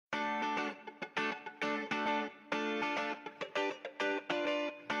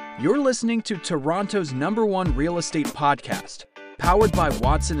You're listening to Toronto's #1 real estate podcast, powered by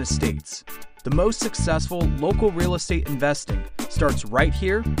Watson Estates. The most successful local real estate investing starts right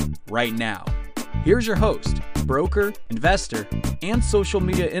here, right now. Here's your host, broker, investor, and social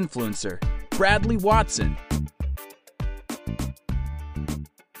media influencer, Bradley Watson.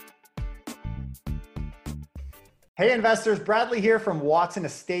 Hey investors, Bradley here from Watson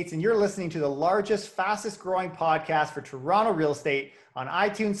Estates, and you're listening to the largest, fastest growing podcast for Toronto real estate on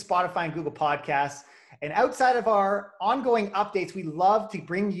iTunes, Spotify, and Google Podcasts. And outside of our ongoing updates, we love to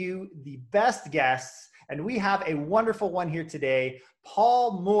bring you the best guests, and we have a wonderful one here today.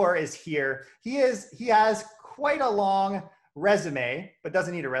 Paul Moore is here. He has quite a long resume, but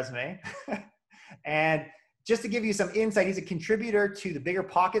doesn't need a resume. And just to give you some insight, he's a contributor to the Bigger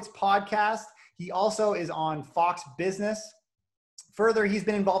Pockets podcast. He also is on Fox Business. Further, he's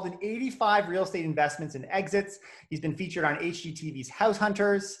been involved in 85 real estate investments and exits. He's been featured on HGTV's House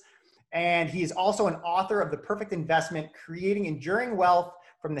Hunters. And he is also an author of The Perfect Investment, Creating Enduring Wealth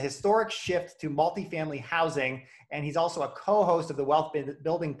from the Historic Shift to Multifamily Housing. And he's also a co-host of the Wealth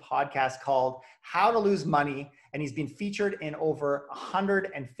Building podcast called How to Lose Money. And he's been featured in over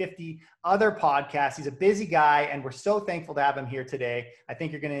 150 other podcasts. He's a busy guy, and we're so thankful to have him here today. I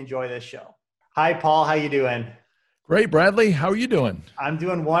think you're going to enjoy this show. Hi, Paul. How you doing? Great, Bradley. How are you doing? I'm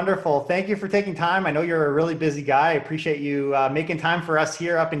doing wonderful. Thank you for taking time. I know you're a really busy guy. I appreciate you making time for us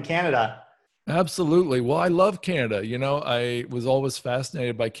here up in Canada. Absolutely. Well, I love Canada. You know, I was always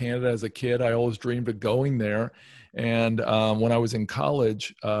fascinated by Canada as a kid. I always dreamed of going there. And when I was in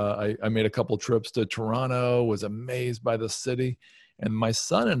college, I made a couple trips to Toronto, was amazed by the city. And my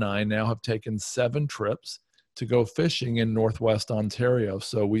son and I now have taken 7 trips to go fishing in Northwest Ontario.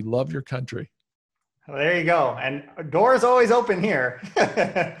 So we love your country. Well, there you go. And doors always open here.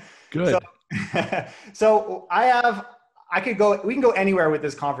 Good. So we can go anywhere with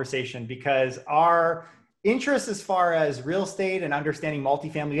this conversation because our interest as far as real estate and understanding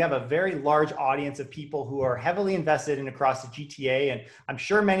multifamily, we have a very large audience of people who are heavily invested in across the GTA, and I'm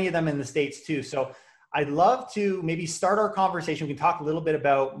sure many of them in the States too. So I'd love to maybe start our conversation. We can talk a little bit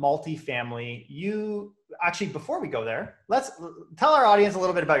about multifamily. Actually, before we go there, let's tell our audience a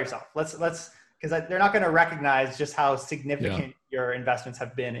little bit about yourself. Let's because they're not going to recognize just how significant your investments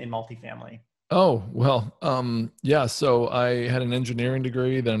have been in multifamily. Oh, well, yeah. So I had an engineering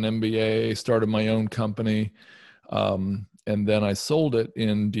degree, then an MBA, started my own company. And then I sold it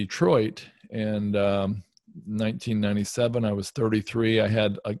in Detroit. And 1997, I was 33. I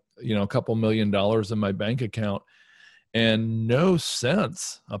had a couple $1 million in my bank account and no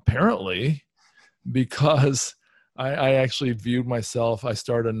sense, apparently, because I actually viewed myself, I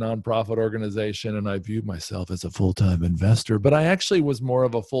started a nonprofit organization and I viewed myself as a full-time investor, but I actually was more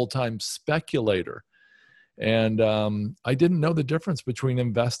of a full-time speculator. And I didn't know the difference between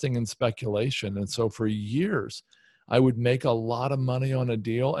investing and speculation. And so for years, I would make a lot of money on a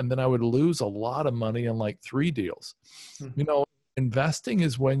deal and then I would lose a lot of money on like 3 deals. Mm-hmm. You know, investing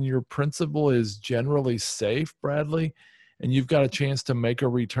is when your principal is generally safe, Bradley, and you've got a chance to make a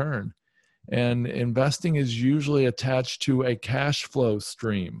return. And investing is usually attached to a cash flow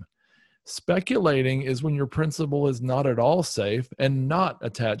stream. Speculating is when your principal is not at all safe and not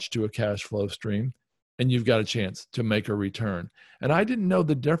attached to a cash flow stream, and you've got a chance to make a return. And I didn't know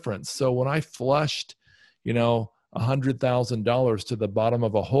the difference. So when I flushed, $100,000 to the bottom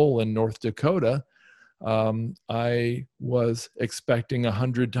of a hole in North Dakota, I was expecting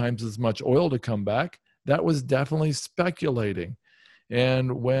 100 times as much oil to come back. That was definitely speculating.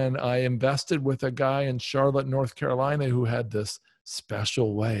 And when I invested with a guy in Charlotte, North Carolina, who had this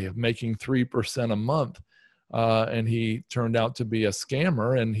special way of making 3% a month, and he turned out to be a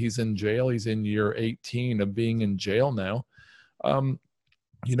scammer, and he's in jail. He's in year 18 of being in jail now. I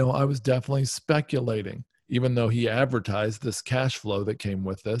was definitely speculating, even though he advertised this cash flow that came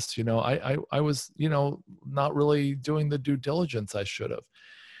with this. I was, not really doing the due diligence I should have.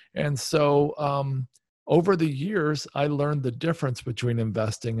 And so, over the years, I learned the difference between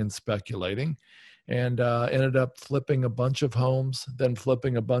investing and speculating, and ended up flipping a bunch of homes, then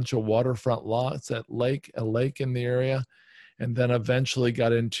flipping a bunch of waterfront lots at a lake in the area, and then eventually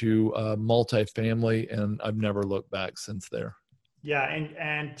got into multifamily, and I've never looked back since there. Yeah,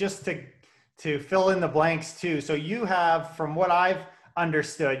 and just to fill in the blanks too, so you have, from what I've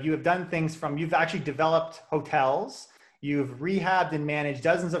understood, you have done things you've actually developed hotels, you've rehabbed and managed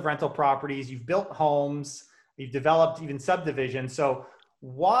dozens of rental properties, you've built homes, you've developed even subdivisions. So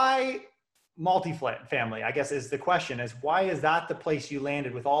why multifamily, I guess, is the question, is why is that the place you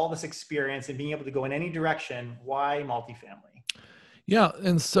landed with all this experience and being able to go in any direction? Why multifamily? Yeah,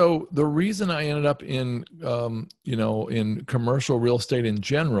 and so the reason I ended up in, in commercial real estate in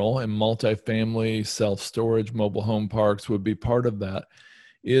general, and multifamily, self-storage, mobile home parks would be part of that,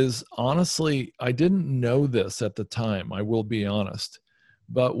 is honestly, I didn't know this at the time, I will be honest.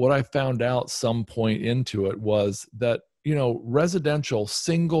 But what I found out some point into it was that, residential,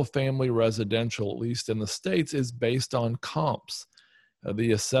 single family residential, at least in the States, is based on comps.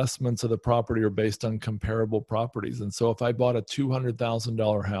 The assessments of the property are based on comparable properties. And so if I bought a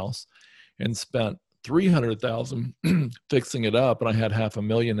 $200,000 house and spent 300,000 fixing it up and I had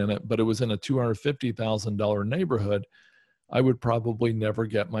 $500,000 in it, but it was in a $250,000 neighborhood, I would probably never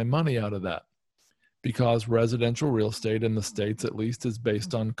get my money out of that, because residential real estate in the States, at least, is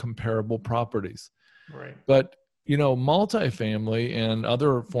based on comparable properties. Right. But, multifamily and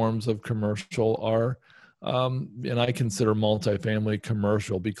other forms of commercial are, and I consider multifamily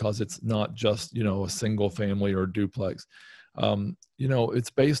commercial because it's not just, a single family or duplex. It's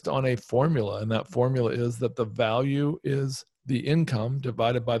based on a formula, and that formula is that the value is the income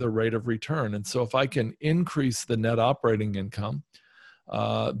divided by the rate of return. And so if I can increase the net operating income,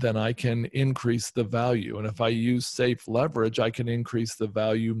 then I can increase the value. And if I use safe leverage, I can increase the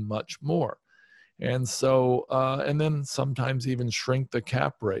value much more. And so, and then sometimes even shrink the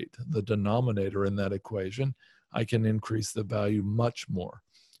cap rate, the denominator in that equation, I can increase the value much more.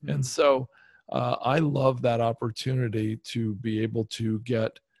 Mm-hmm. And so I love that opportunity to be able to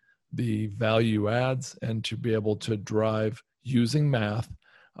get the value adds and to be able to drive, using math,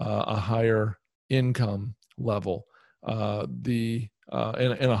 a higher income level, and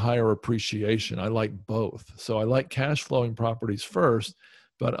a higher appreciation. I like both. So I like cash flowing properties first,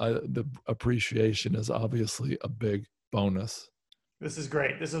 but the appreciation is obviously a big bonus. This is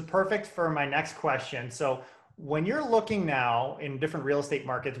great. This is perfect for my next question. So when you're looking now in different real estate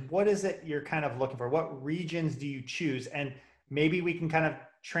markets, what is it you're kind of looking for? What regions do you choose? And maybe we can kind of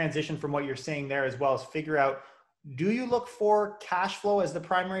transition from what you're saying there as well as figure out, do you look for cash flow as the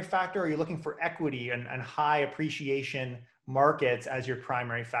primary factor? Or are you looking for equity and high appreciation markets as your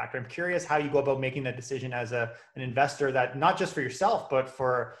primary factor? I'm curious how you go about making that decision as an investor, that not just for yourself, but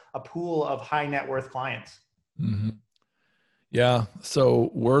for a pool of high net worth clients. Mm-hmm. Yeah.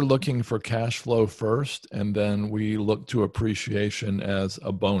 So we're looking for cash flow first, and then we look to appreciation as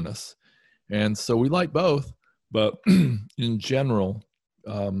a bonus. And so we like both, but in general,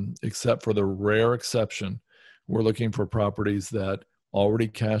 except for the rare exception, we're looking for properties that already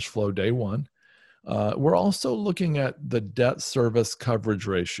cash flow day one. We're also looking at the debt service coverage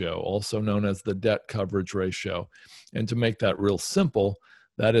ratio, also known as the debt coverage ratio. And to make that real simple,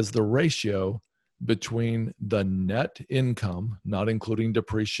 that is the ratio between the net income, not including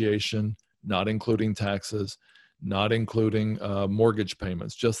depreciation, not including taxes, not including mortgage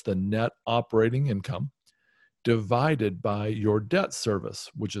payments, just the net operating income, divided by your debt service,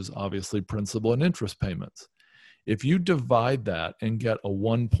 which is obviously principal and interest payments. If you divide that and get a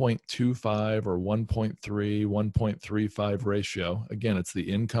 1.25 or 1.3, 1.35 ratio, again, it's the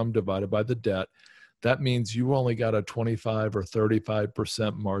income divided by the debt, that means you only got a 25 or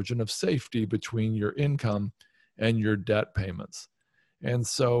 35% margin of safety between your income and your debt payments. And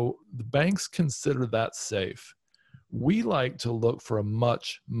so the banks consider that safe. We like to look for a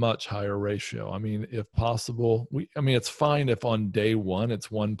much, much higher ratio. I mean, if possible, it's fine if on day one it's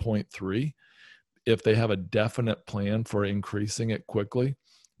 1.3, if they have a definite plan for increasing it quickly,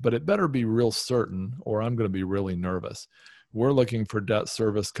 but it better be real certain or I'm going to be really nervous. We're looking for debt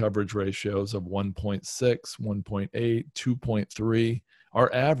service coverage ratios of 1.6, 1.8, 2.3.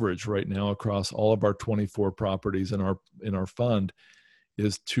 Our average right now across all of our 24 properties in our fund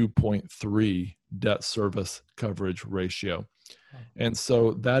is 2.3 debt service coverage ratio. And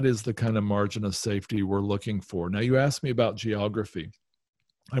so that is the kind of margin of safety we're looking for. Now, you asked me about geography.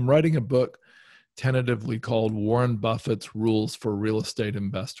 I'm writing a book tentatively called Warren Buffett's Rules for Real Estate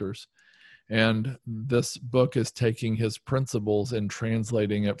Investors. And this book is taking his principles and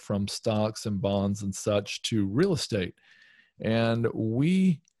translating it from stocks and bonds and such to real estate. And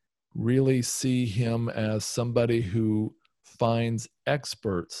we really see him as somebody who finds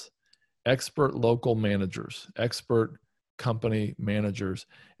expert local managers, expert company managers,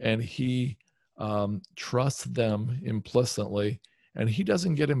 and he trusts them implicitly. And he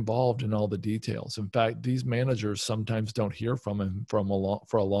doesn't get involved in all the details. In fact, these managers sometimes don't hear from him for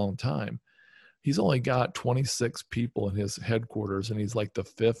a long time. He's only got 26 people in his headquarters, and he's like the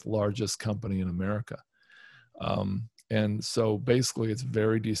 5th largest company in America. And so basically it's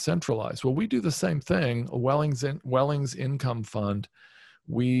very decentralized. Well, we do the same thing. Wellings Income Fund,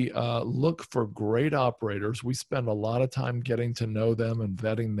 we look for great operators. We spend a lot of time getting to know them and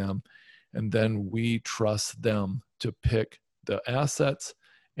vetting them, and then we trust them to pick the assets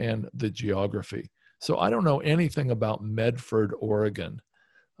and the geography. So I don't know anything about Medford, Oregon.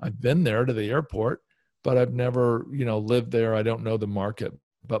 I've been there to the airport, but I've never, lived there. I don't know the market,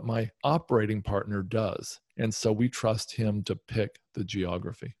 but my operating partner does. And so we trust him to pick the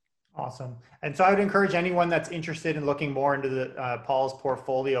geography. Awesome. And so I would encourage anyone that's interested in looking more into the Paul's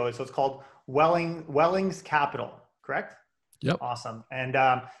portfolio. So it's called Wellings Capital, correct? Yep. Awesome. And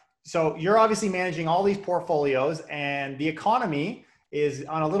so you're obviously managing all these portfolios, and the economy is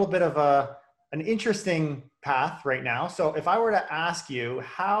on a little bit of an interesting path right now. So if I were to ask you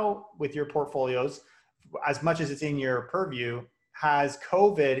how, with your portfolios, as much as it's in your purview, has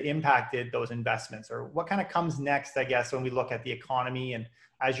COVID impacted those investments, or what kind of comes next, I guess, when we look at the economy and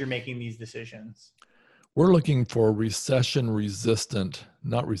as you're making these decisions? We're looking for recession-resistant,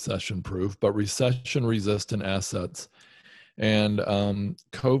 not recession-proof, but recession-resistant assets. And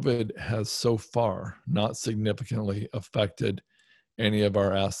COVID has so far not significantly affected any of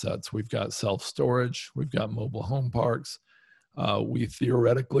our assets. We've got self-storage, we've got mobile home parks. We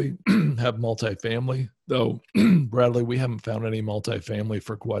theoretically have multifamily, though, Bradley, we haven't found any multifamily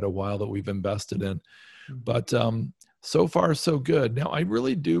for quite a while that we've invested in. But so far, so good. Now, I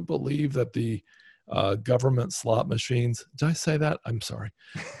really do believe that the government slot machines, did I say that? I'm sorry.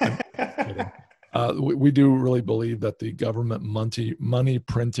 I'm kidding. We do really believe that the government money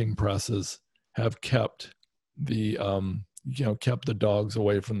printing presses have kept the kept the dogs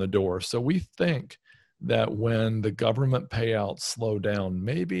away from the door. So we think that when the government payouts slow down,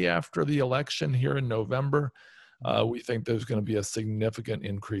 maybe after the election here in November, we think there's going to be a significant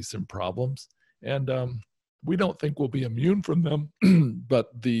increase in problems. And we don't think we'll be immune from them, but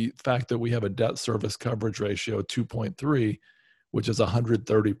the fact that we have a debt service coverage ratio 2.3, which is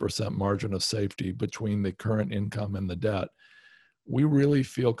 130% margin of safety between the current income and the debt, we really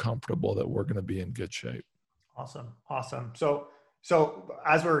feel comfortable that we're going to be in good shape. Awesome. So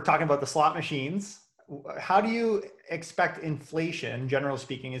as we're talking about the slot machines, how do you expect inflation, generally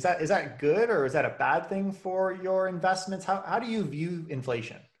speaking? Is that good, or is that a bad thing for your investments? How do you view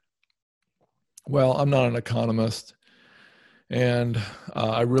inflation? Well, I'm not an economist, and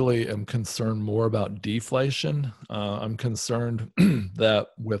I really am concerned more about deflation. I'm concerned that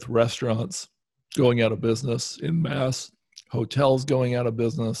with restaurants going out of business en masse, hotels going out of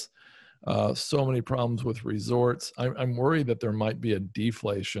business, so many problems with resorts, I'm worried that there might be a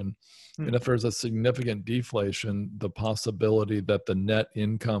deflation. And if there's a significant deflation, the possibility that the net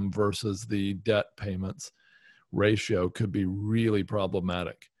income versus the debt payments ratio could be really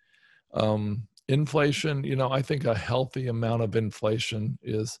problematic. Inflation, I think a healthy amount of inflation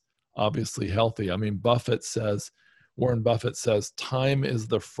is obviously healthy. I mean, Warren Buffett says, time is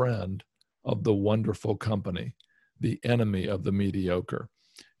the friend of the wonderful company, the enemy of the mediocre.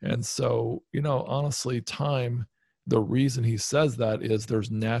 And so, honestly, time, the reason he says that is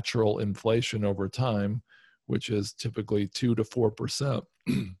there's natural inflation over time, which is typically 2 to 4%.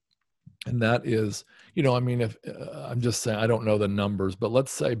 And that is, if I'm just saying, I don't know the numbers, but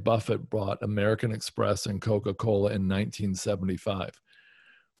let's say Buffett bought American Express and Coca-Cola in 1975.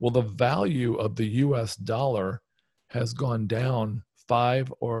 Well, the value of the US dollar has gone down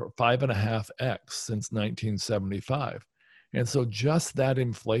 5 or 5.5x since 1975. And so just that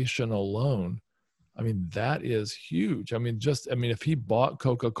inflation alone, that is huge. If he bought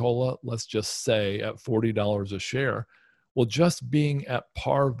Coca-Cola, let's just say at $40 a share, well, just being at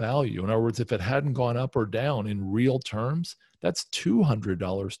par value, in other words, if it hadn't gone up or down in real terms, that's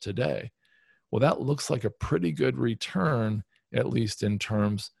 $200 today. Well, that looks like a pretty good return, at least in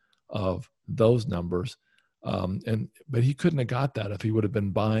terms of those numbers. But he couldn't have got that if he would have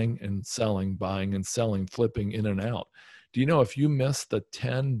been buying and selling, flipping in and out. Do you know if you miss the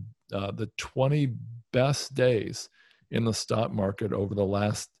 20 best days in the stock market over the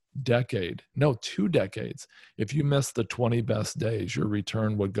last decade, no, 2 decades, if you miss the 20 best days, your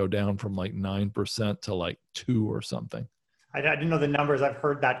return would go down from like 9% to like 2 or something. I didn't know the numbers. I've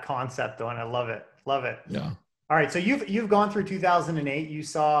heard that concept though, and I love it. Yeah. All right. So you've gone through 2008. You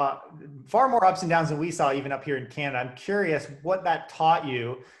saw far more ups and downs than we saw even up here in Canada. I'm curious what that taught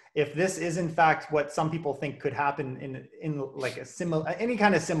you. If this is in fact what some people think could happen in like any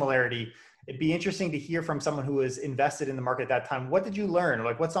kind of similarity, it'd be interesting to hear from someone who was invested in the market at that time. What did you learn?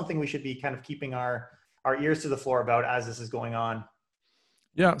 Like, what's something we should be kind of keeping our ears to the floor about as this is going on?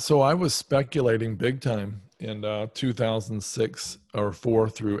 Yeah. So I was speculating big time in 2006 or 4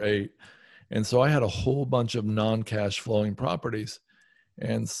 through 8. And so I had a whole bunch of non-cash flowing properties.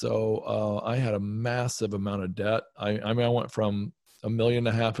 And so I had a massive amount of debt. I went from $1.5 million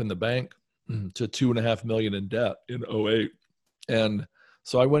in the bank to $2.5 million in debt in 08. And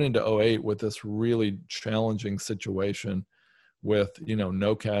so I went into 08 with this really challenging situation. with,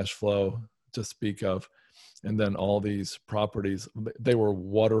 no cash flow to speak of. And then all these properties, they were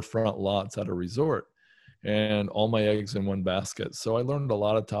waterfront lots at a resort, and all my eggs in one basket. So I learned a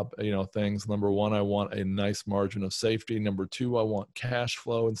lot of top, things. Number one, I want a nice margin of safety. Number two, I want cash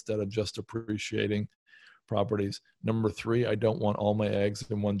flow instead of just appreciating properties. Number three, I don't want all my eggs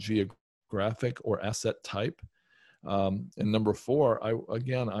in one geographic or asset type. And number four, I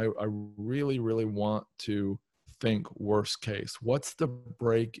really, really want to think worst case. What's the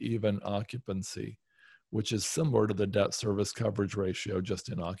break-even occupancy, which is similar to the debt service coverage ratio, just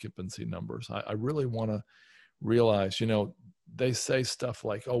in occupancy numbers. I really want to realize, they say stuff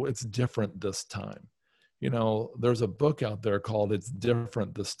like, oh, it's different this time. There's a book out there called It's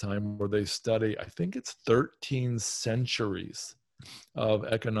Different This Time, where they study, I think it's 13 centuries of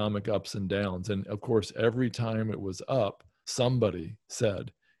economic ups and downs. And of course, every time it was up, somebody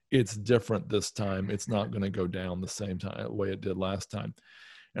said, it's different this time. It's not going to go down the same way it did last time.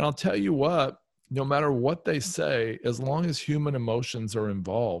 And I'll tell you what, no matter what they say, as long as human emotions are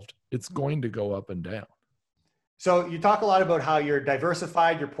involved, it's going to go up and down. So you talk a lot about how you're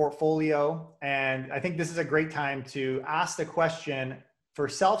diversified your portfolio. And I think this is a great time to ask the question for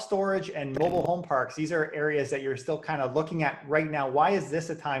self-storage and mobile home parks. These are areas that you're still kind of looking at right now. Why is this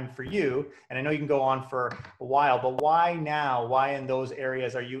a time for you? And I know you can go on for a while, but why now? Why in those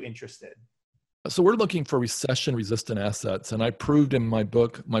areas are you interested? So we're looking for recession-resistant assets. And I proved in my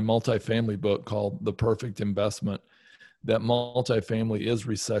book, my multifamily book called The Perfect Investment, that multifamily is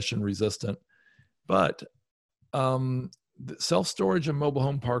recession-resistant. But self-storage and mobile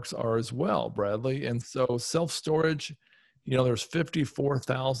home parks are as well, Bradley. And so self-storage, there's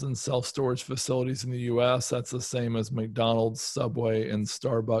 54,000 self-storage facilities in the US. That's the same as McDonald's, Subway, and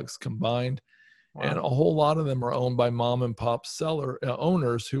Starbucks combined. Wow. And a whole lot of them are owned by mom and pop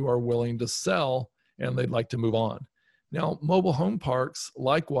owners who are willing to sell, and they'd like to move on. Now, mobile home parks,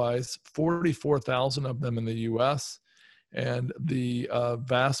 likewise, 44,000 of them in the US, and the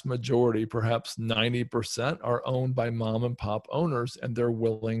vast majority, perhaps 90%, are owned by mom and pop owners, and they're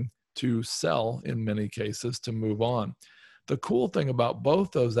willing to sell in many cases to move on. The cool thing about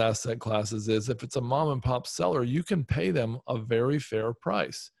both those asset classes is if it's a mom and pop seller, you can pay them a very fair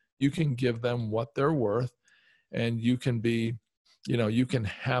price. You can give them what they're worth, and you can be, you can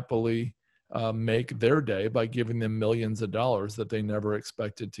happily make their day by giving them millions of dollars that they never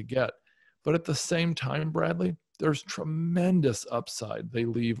expected to get. But at the same time, Bradley, there's tremendous upside they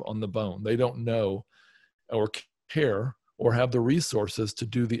leave on the bone. They don't know or care or have the resources to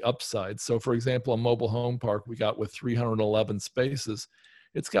do the upside. So for example, a mobile home park we got with 311 spaces,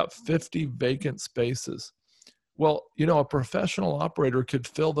 it's got 50 vacant spaces. Well, a professional operator could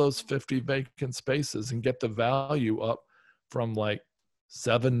fill those 50 vacant spaces and get the value up from like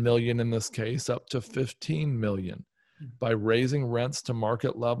 7 million in this case up to 15 million by raising rents to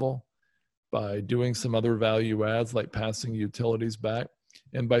market level, by doing some other value adds like passing utilities back,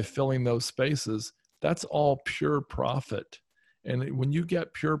 and by filling those spaces. That's all pure profit. And when you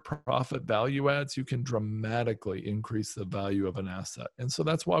get pure profit value adds, you can dramatically increase the value of an asset. And so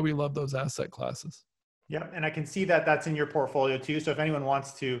that's why we love those asset classes. Yeah, and I can see that that's in your portfolio too. So if anyone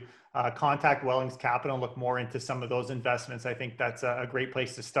wants to contact Wellings Capital and look more into some of those investments, I think that's a great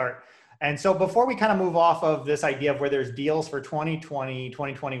place to start. And so before we kind of move off of this idea of where there's deals for 2020,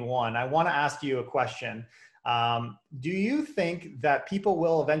 2021, I want to ask you a question. Do you think that people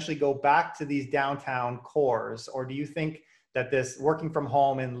will eventually go back to these downtown cores, or do you think that this working from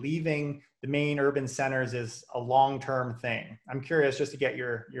home and leaving the main urban centers is a long-term thing? I'm curious just to get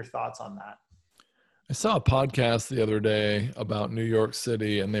your thoughts on that. I saw a podcast the other day about New York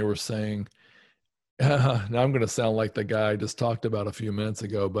City, and they were saying, now I'm going to sound like the guy I just talked about a few minutes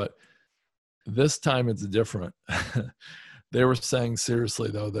ago, but this time it's different. They were saying seriously,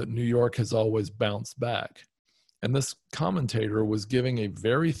 though, that New York has always bounced back. And this commentator was giving a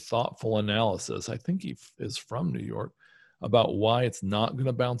very thoughtful analysis, I think he is from New York, about why it's not going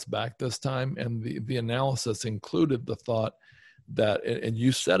to bounce back this time. And the analysis included the thought that, and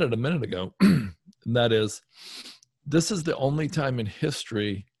you said it a minute ago, and that is, this is the only time in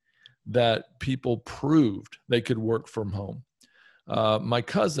history that people proved they could work from home. My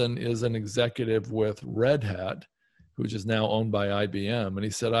cousin is an executive with Red Hat, which is now owned by IBM. And he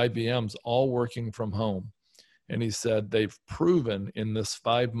said IBM's all working from home. And he said they've proven in this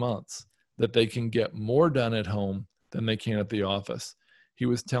 5 months that they can get more done at home than they can at the office. He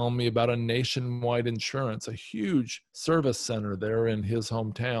was telling me about a Nationwide Insurance, a huge service center there in his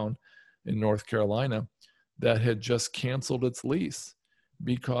hometown in North Carolina, that had just canceled its lease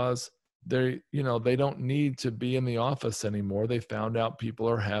because they don't need to be in the office anymore. They found out people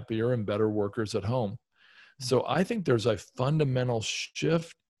are happier and better workers at home. So I think there's a fundamental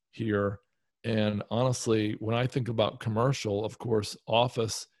shift here. And honestly, when I think about commercial, of course,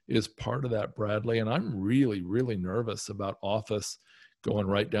 office is part of that, Bradley. And I'm really, really nervous about office going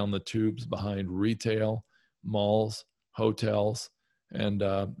right down the tubes behind retail, malls, hotels, and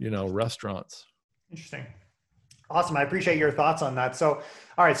restaurants. Interesting. Awesome. I appreciate your thoughts on that. So,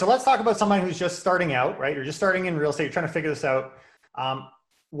 all right. So let's talk about someone who's just starting out, right? You're just starting in real estate. You're trying to figure this out.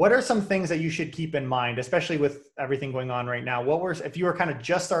 What are some things that you should keep in mind, especially with everything going on right now? If you were kind of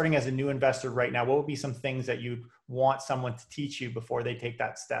just starting as a new investor right now, what would be some things that you'd want someone to teach you before they take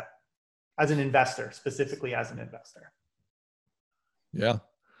that step as an investor, specifically as an investor? Yeah.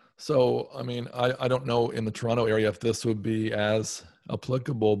 So, I mean, I don't know in the Toronto area if this would be as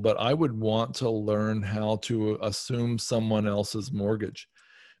applicable, but I would want to learn how to assume someone else's mortgage.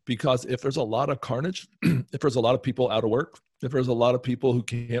 Because if there's a lot of carnage, if there's a lot of people out of work, if there's a lot of people who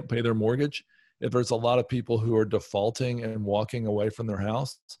can't pay their mortgage, if there's a lot of people who are defaulting and walking away from their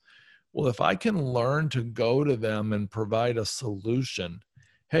house, well, if I can learn to go to them and provide a solution,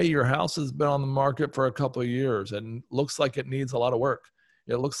 hey, your house has been on the market for a couple of years and looks like it needs a lot of work.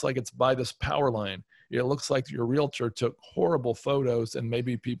 It looks like it's by this power line. It looks like your realtor took horrible photos and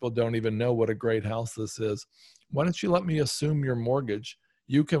maybe people don't even know what a great house this is. Why don't you let me assume your mortgage?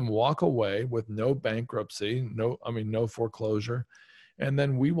 You can walk away with no bankruptcy, no foreclosure, and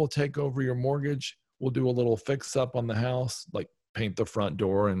then we will take over your mortgage. We'll do a little fix up on the house, like paint the front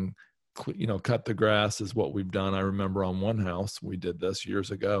door and cut the grass is what we've done. I remember on one house, we did this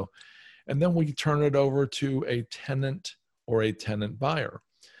years ago. And then we turn it over to a tenant or a tenant buyer.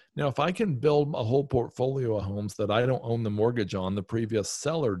 Now, if I can build a whole portfolio of homes that I don't own the mortgage on, the previous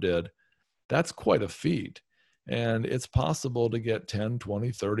seller did, that's quite a feat. And it's possible to get 10,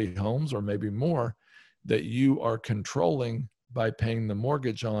 20, 30 homes or maybe more that you are controlling by paying the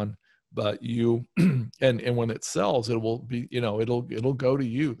mortgage on, but you, and when it sells, it will be, it'll go to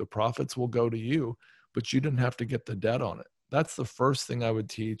you. The profits will go to you, but you didn't have to get the debt on it. That's the first thing I would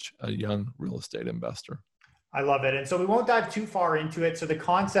teach a young real estate investor. I love it. And so we won't dive too far into it. So the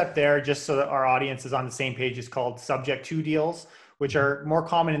concept there, just so that our audience is on the same page, is called subject to deals, which are more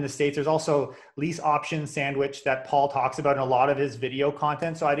common in the States. There's also lease option sandwich that Paul talks about in a lot of his video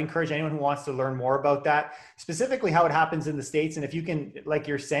content. So I'd encourage anyone who wants to learn more about that, specifically how it happens in the States. And if you can, like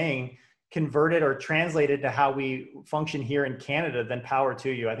you're saying, convert it or translate it to how we function here in Canada, then power to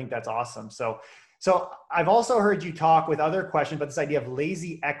you. I think that's awesome. So I've also heard you talk with other questions about this idea of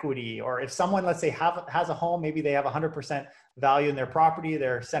lazy equity, or if someone, let's say, has a home, maybe they have 100% value in their property,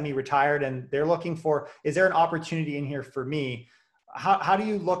 they're semi-retired, and they're looking for, is there an opportunity in here for me? How do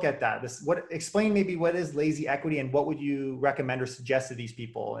you look at that? Explain maybe what is lazy equity and what would you recommend or suggest to these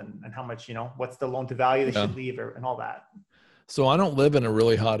people, and how much, what's the loan to value they should leave and all that? So I don't live in a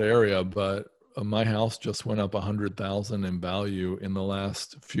really hot area, but my house just went up 100,000 in value in the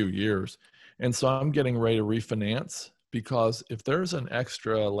last few years. And so I'm getting ready to refinance, because if there's an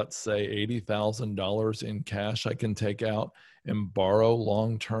extra, let's say $80,000 in cash I can take out and borrow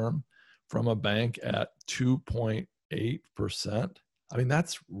long-term from a bank at 2.8%, I mean,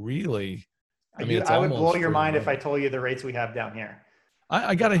 that's really, I would blow your mind if I told you the rates we have down here.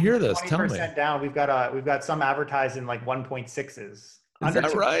 I got to hear this. Tell me. 20% down. We've got some advertised in like 1.6s. Is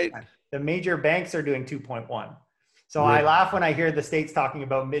that right? The major banks are doing 2.1. So Really? I laugh when I hear the States talking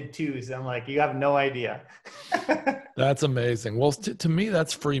about mid twos. I'm like, you have no idea. That's amazing. Well, to me,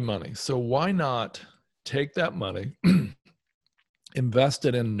 that's free money. So why not take that money, invest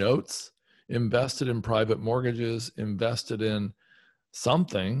it in notes, invest it in private mortgages, invest it in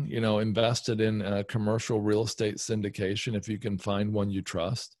something, invested in a commercial real estate syndication if you can find one you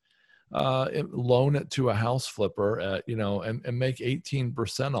trust, loan it to a house flipper at, and make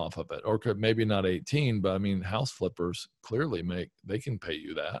 18% off of it, or maybe not 18, but I mean, house flippers clearly they can pay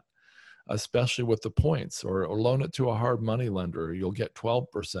you that, especially with the points, or loan it to a hard money lender. You'll get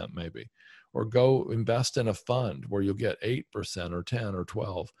 12% maybe, or go invest in a fund where you'll get 8% or 10 or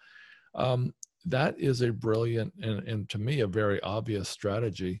 12. That is a brilliant and to me a very obvious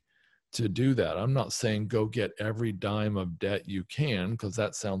strategy to do that. I'm not saying go get every dime of debt you can, because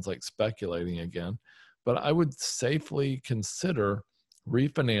that sounds like speculating again, but I would safely consider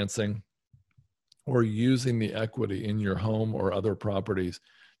refinancing or using the equity in your home or other properties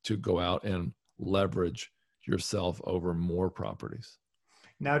to go out and leverage yourself over more properties.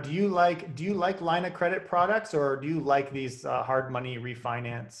 Now, do you like line of credit products, or do you like these hard money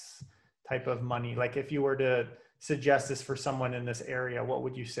refinance type of money? Like, if you were to suggest this for someone in this area, what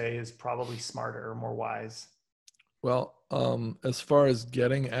would you say is probably smarter or more wise? Well, as far as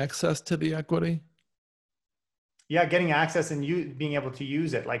getting access to the equity? Yeah, getting access and you being able to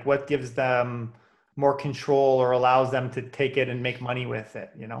use it. Like, what gives them more control or allows them to take it and make money with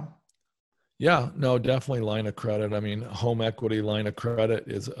it, you know? Yeah, no, definitely line of credit. I mean, home equity line of credit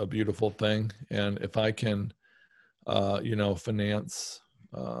is a beautiful thing. And if I can, finance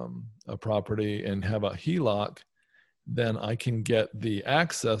a property and have a HELOC, then I can get the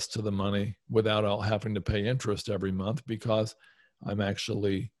access to the money without having to pay interest every month, because I'm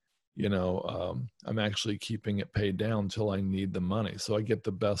actually, I'm actually keeping it paid down till I need the money. So I get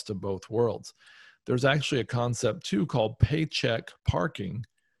the best of both worlds. There's actually a concept too called paycheck parking,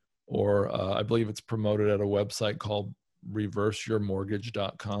 or I believe it's promoted at a website called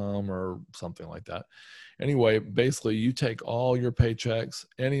reverseyourmortgage.com or something like that. Anyway, basically you take all your paychecks,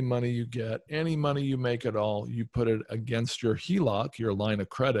 any money you get, any money you make at all, you put it against your HELOC, your line of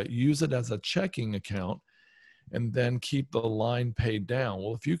credit, use it as a checking account, and then keep the line paid down.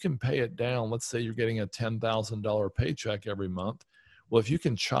 Well, if you can pay it down, let's say you're getting a $10,000 paycheck every month. Well, if you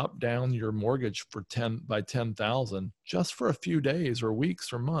can chop down your mortgage by 10,000 just for a few days or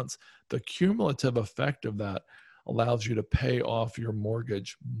weeks or months, the cumulative effect of that allows you to pay off your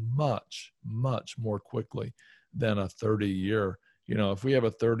mortgage much, much more quickly than a 30-year. If we have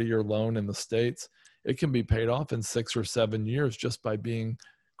a 30-year loan in the States, it can be paid off in 6 or 7 years just by being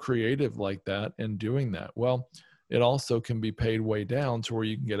creative like that and doing that. Well, it also can be paid way down to where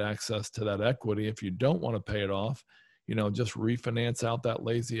you can get access to that equity. If you don't want to pay it off, just refinance out that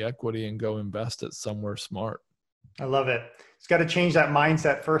lazy equity and go invest it somewhere smart. I love it. It's got to change that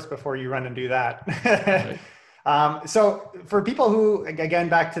mindset first before you run and do that. Right. So for people who, again,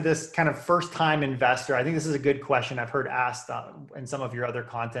 back to this kind of first time investor, I think this is a good question I've heard asked in some of your other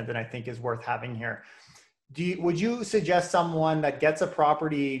content that I think is worth having here. Would you suggest someone that gets a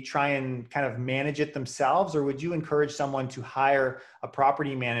property try and kind of manage it themselves, or would you encourage someone to hire a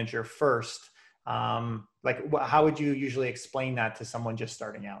property manager first? How would you usually explain that to someone just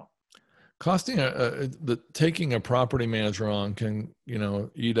starting out? Taking a property manager on can,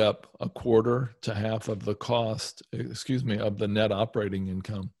 eat up a quarter to half of the cost, of the net operating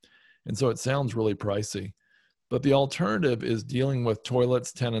income. And so it sounds really pricey, but the alternative is dealing with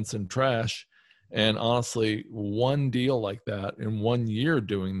toilets, tenants, and trash. And honestly, one deal like that in 1 year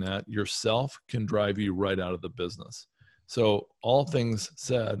doing that yourself can drive you right out of the business. So all things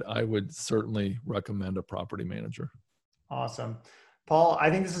said, I would certainly recommend a property manager. Awesome. Paul, I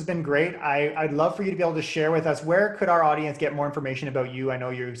think this has been great. I'd love for you to be able to share with us, where could our audience get more information about you? I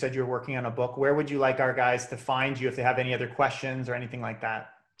know you said you're working on a book. Where would you like our guys to find you if they have any other questions or anything like that?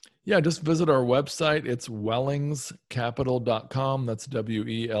 Yeah, just visit our website. It's wellingscapital.com. That's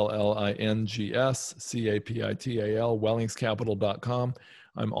WELLINGSCAPITAL, wellingscapital.com.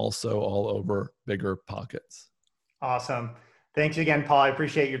 I'm also all over BiggerPockets. Awesome. Thanks again, Paul. I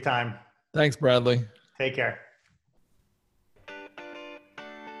appreciate your time. Thanks, Bradley. Take care.